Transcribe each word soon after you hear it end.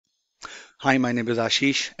Hi, my name is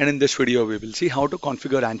Ashish, and in this video, we will see how to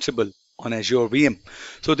configure Ansible on Azure VM.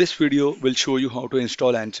 So this video will show you how to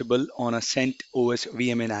install Ansible on a CentOS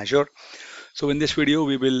VM in Azure. So in this video,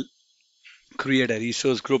 we will create a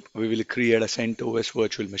resource group. We will create a CentOS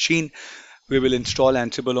virtual machine. We will install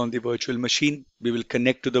Ansible on the virtual machine. We will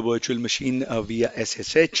connect to the virtual machine via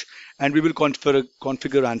SSH, and we will configure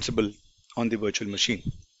Ansible on the virtual machine.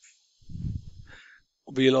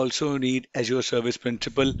 We'll also need Azure Service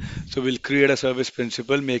Principal. So we'll create a service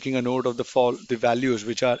principal, making a note of the values,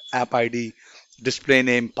 which are app ID, display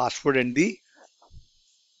name, password, and the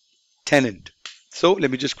tenant. So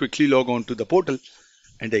let me just quickly log on to the portal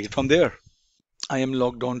and take it from there. I am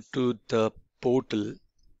logged on to the portal.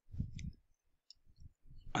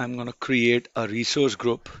 I'm going to create a resource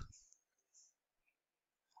group.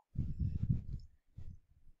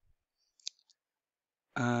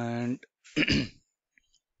 And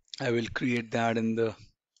I will create that in the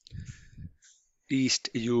East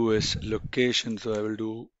US location. So I will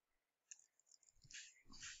do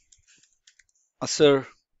Azure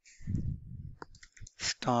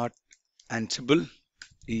start Ansible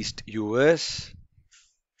East US.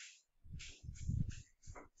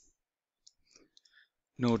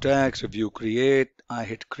 No tags, review create. I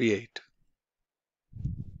hit create.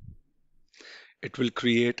 It will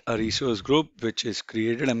create a resource group which is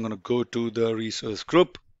created. I'm going to go to the resource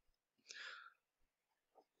group.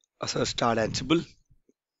 Azure start Ansible.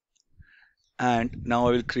 And now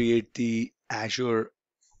I will create the Azure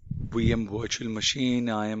VM virtual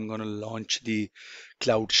machine. I am going to launch the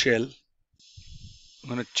Cloud Shell. I'm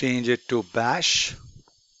going to change it to Bash.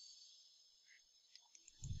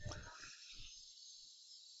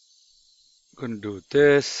 I'm going to do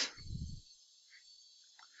this.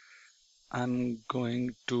 I'm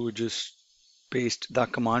going to just paste the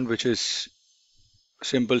command, which is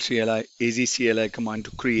simple CLI, AZCLI command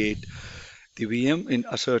to create the VM in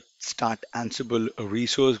Azure start Ansible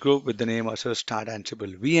resource group with the name Azure start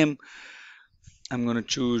Ansible VM. I'm going to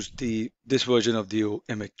choose this version of the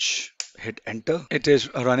image. Hit enter. It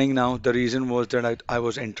is running now. The reason was that I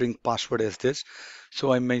was entering password as this.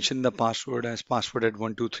 So I mentioned the password as password at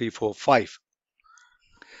 12345.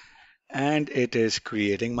 And it is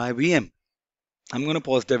creating my VM. I'm going to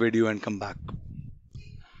pause the video and come back.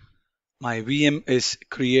 My VM is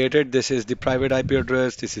created. This is the private IP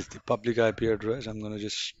address. This is the public IP address. I'm going to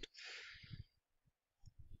just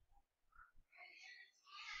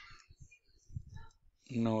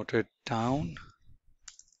note it down.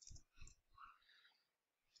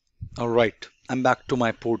 All right, I'm back to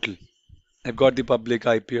my portal. I've got the public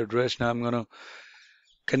IP address. Now I'm going to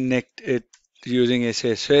connect it using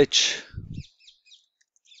SSH.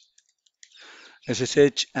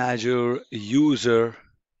 SSH Azure user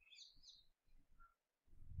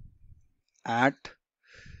at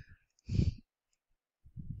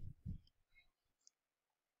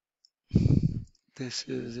this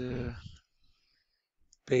is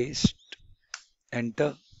paste,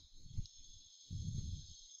 enter.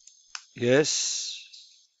 Yes,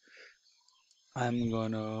 I'm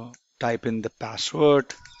gonna type in the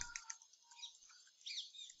password.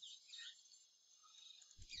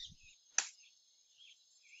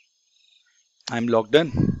 I'm logged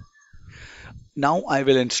in. Now I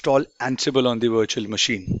will install Ansible on the virtual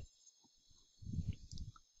machine.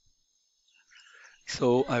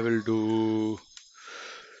 So I will do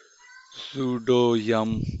sudo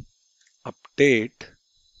yum update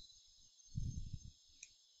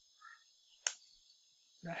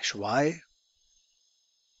 -y.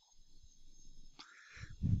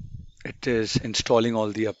 It is installing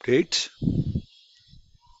all the updates.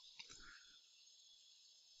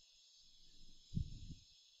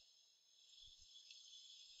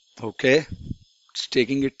 Okay, it's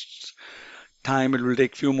taking its time. It will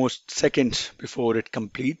take few more seconds before it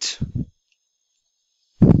completes.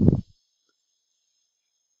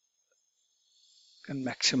 Can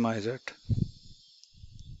maximize it.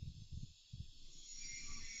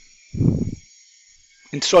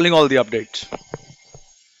 Installing all the updates.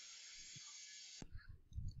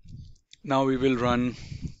 Now we will run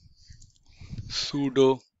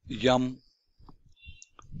sudo yum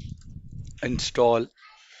install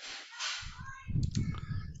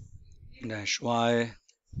 -y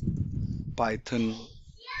python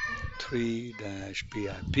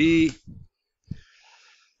 3-pip.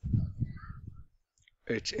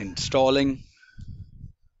 It's installing.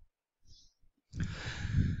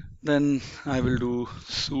 Then I will do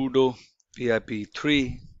sudo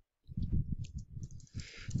pip3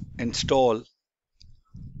 install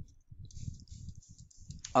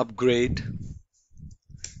upgrade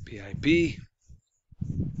pip.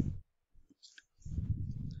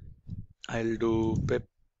 I'll do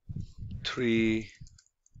pip3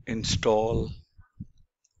 install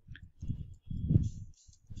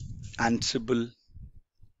Ansible,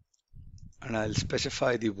 and I'll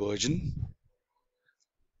specify the version.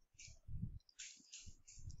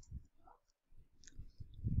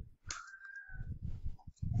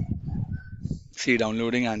 See,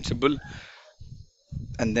 downloading Ansible,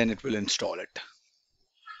 and then it will install it.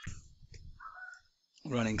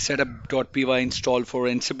 Running setup.py install for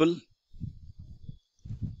Ansible.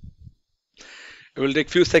 It will take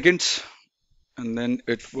few seconds, and then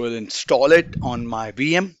it will install it on my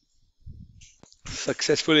VM.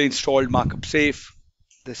 Successfully installed markup safe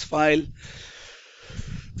this file.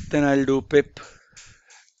 Then I'll do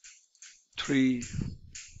pip3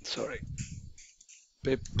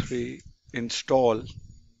 install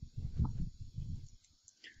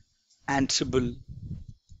Ansible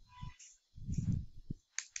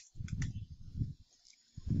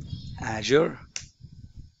Azure.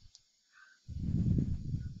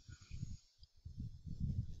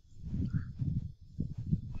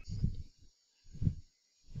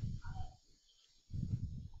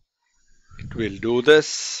 It will do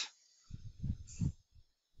this.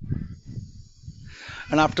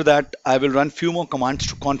 And after that, I will run few more commands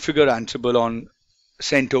to configure Ansible on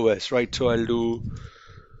CentOS, right? So I'll do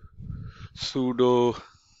sudo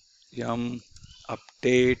yum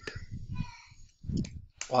update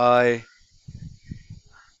y.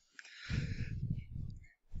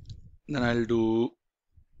 Then I'll do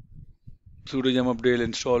sudo yum update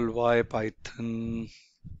install y python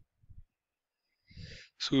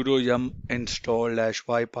sudo yum install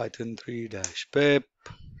 -y python 3 -pip.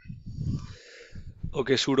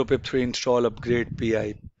 Okay, sudo pip3 install upgrade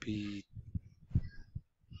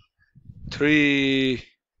pip3.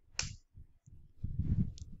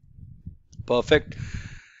 Perfect.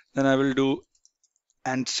 Then I will do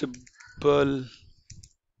Ansible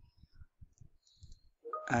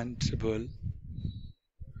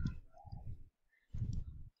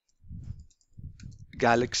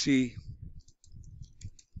Galaxy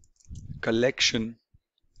collection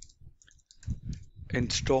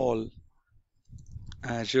install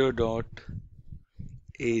Azure.az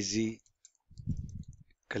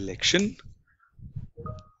collection.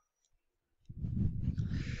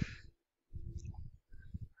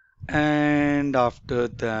 And after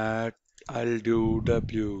that, I'll do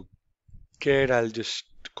wget. I'll just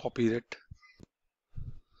copy it.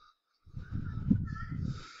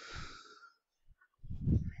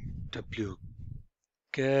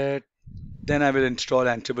 Wget. Then I will install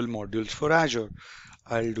Ansible modules for Azure.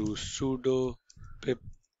 I'll do sudo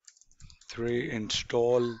pip3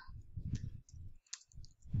 install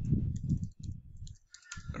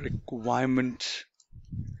requirements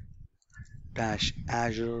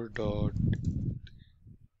 -azure dot,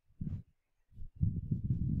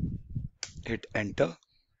 hit enter.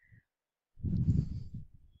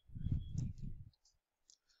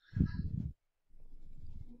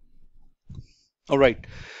 All right.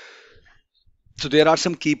 So there are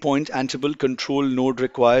some key points. Ansible control node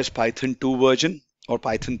requires Python 2 version or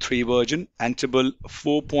Python 3 version. Ansible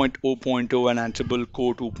 4.0.0 and Ansible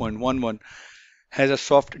Core 2.11 has a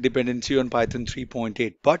soft dependency on Python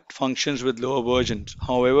 3.8 but functions with lower versions.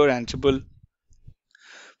 However, Ansible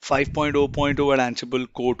 5.0.0 and Ansible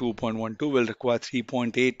Core 2.12 will require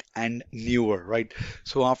 3.8 and newer, right?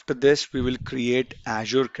 So after this, we will create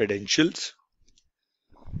Azure credentials.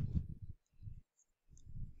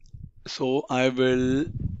 So I will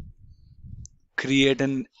create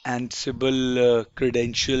an Ansible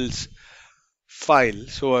credentials file.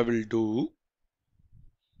 So I will do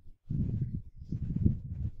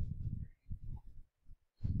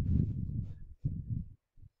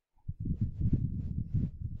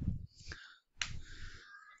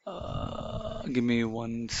give me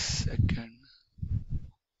 1 second.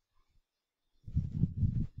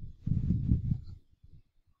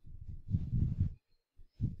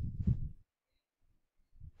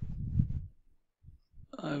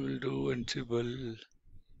 I will do Ansible.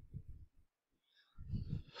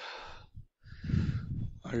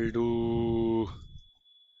 I'll do.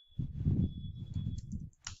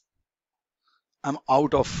 I'm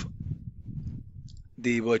out of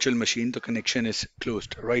the virtual machine. The connection is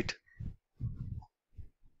closed, right?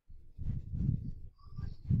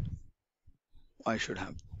 I should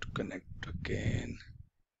have to connect again.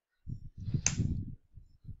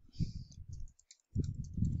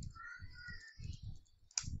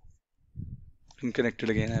 I'm connected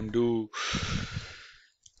again. I'm do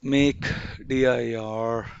make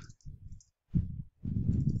dir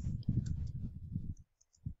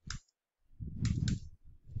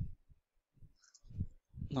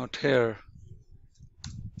not here.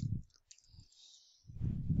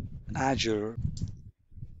 Azure.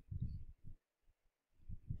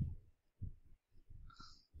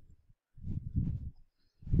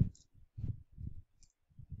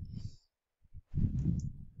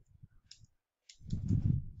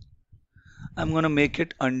 I'm gonna make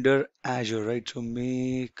it under Azure, right? So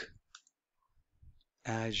make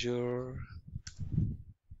Azure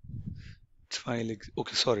file.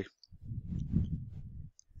 Okay, sorry.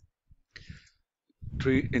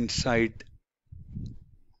 Tree inside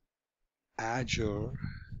Azure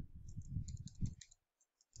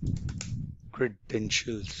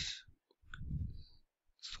credentials.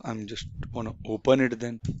 So I'm just wanna open it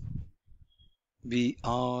then.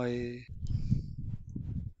 VI.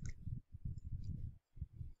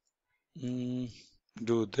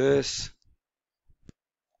 Do this.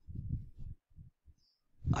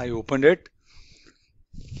 I opened it.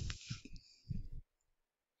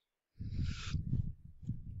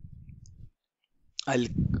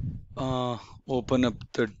 I'll open up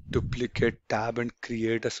the duplicate tab and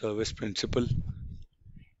create a service principal.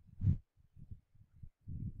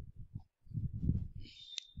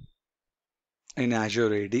 In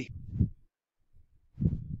Azure AD.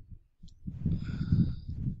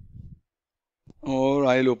 Or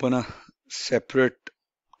I'll open a separate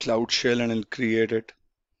Cloud Shell and I'll create it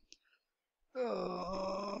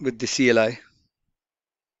with the CLI.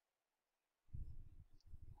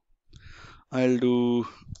 I'll do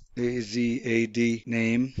AZAD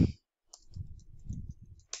name,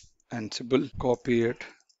 Ansible, copy it,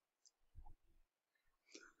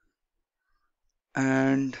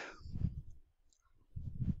 and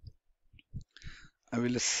I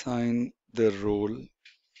will assign the role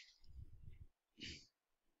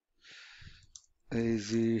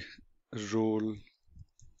AZ role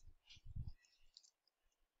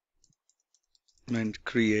and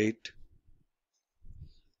create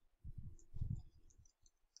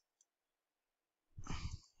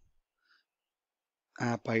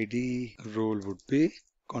app ID role would be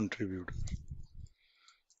contributor.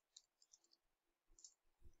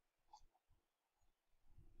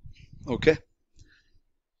 Okay.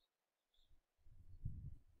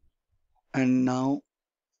 And now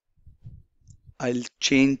I'll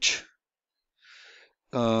change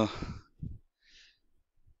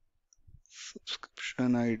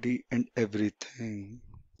subscription ID and everything.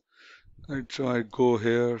 Right, so I go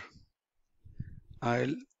here.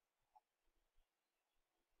 I'll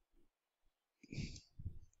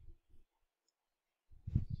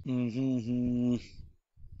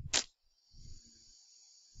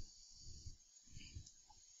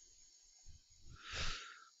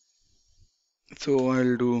So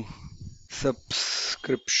I'll do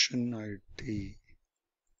subscription ID.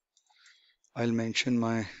 I'll mention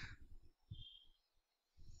my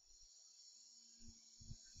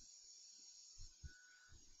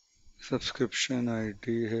subscription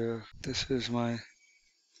ID here. This is my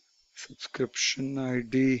subscription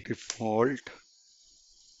ID default.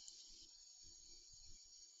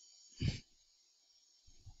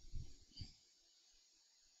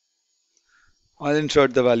 I'll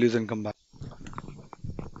insert the values and come back.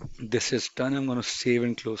 This is done. I'm going to save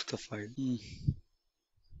and close the file.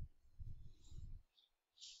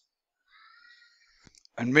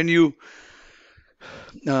 And when you,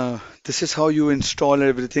 this is how you install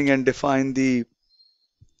everything and define the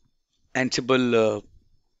Ansible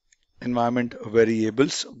environment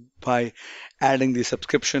variables by adding the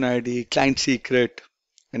subscription ID, client secret,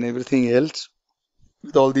 and everything else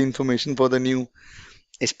with all the information for the new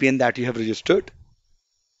SPN that you have registered.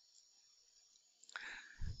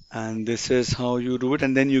 And this is how you do it.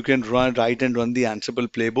 And then you can write and run the Ansible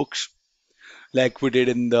playbooks like we did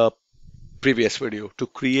in the previous video to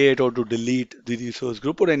create or to delete the resource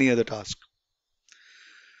group or any other task.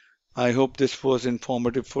 I hope this was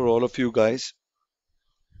informative for all of you guys.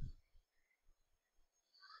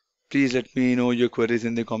 Please let me know your queries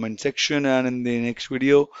in the comment section, and in the next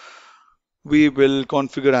video, we will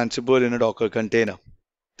configure Ansible in a Docker container.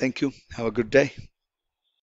 Thank you. Have a good day.